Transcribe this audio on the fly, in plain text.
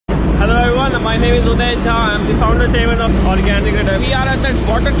my name is Uday Jha. I am the founder chairman of Organic Ritter. We are at the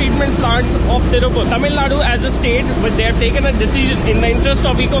water treatment plant of Tiruppur. Tamil Nadu as a state, but they have taken a decision in the interest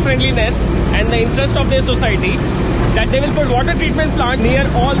of eco-friendliness and the interest of their society that they will put water treatment plant near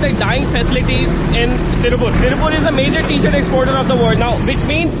all the dyeing facilities in Tiruppur. Tiruppur is a major t-shirt exporter of the world now, which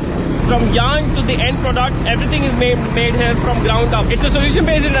means from yarn to the end product, everything is made here from ground up. It's a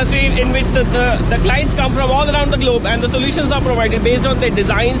solution-based industry in which the clients come from all around the globe and the solutions are provided based on their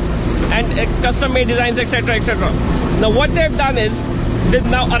designs and custom-made designs, etc., etc. Now, what they've done is,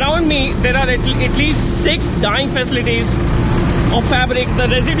 now around me, there are at least 6 dyeing facilities of fabric. The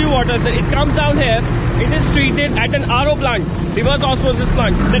residue water, it comes down here, it is treated at an RO plant, reverse osmosis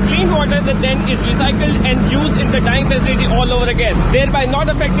plant. The clean water that then is recycled and used in the dyeing facility all over again, thereby not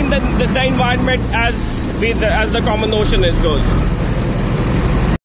affecting the environment as the common notion goes.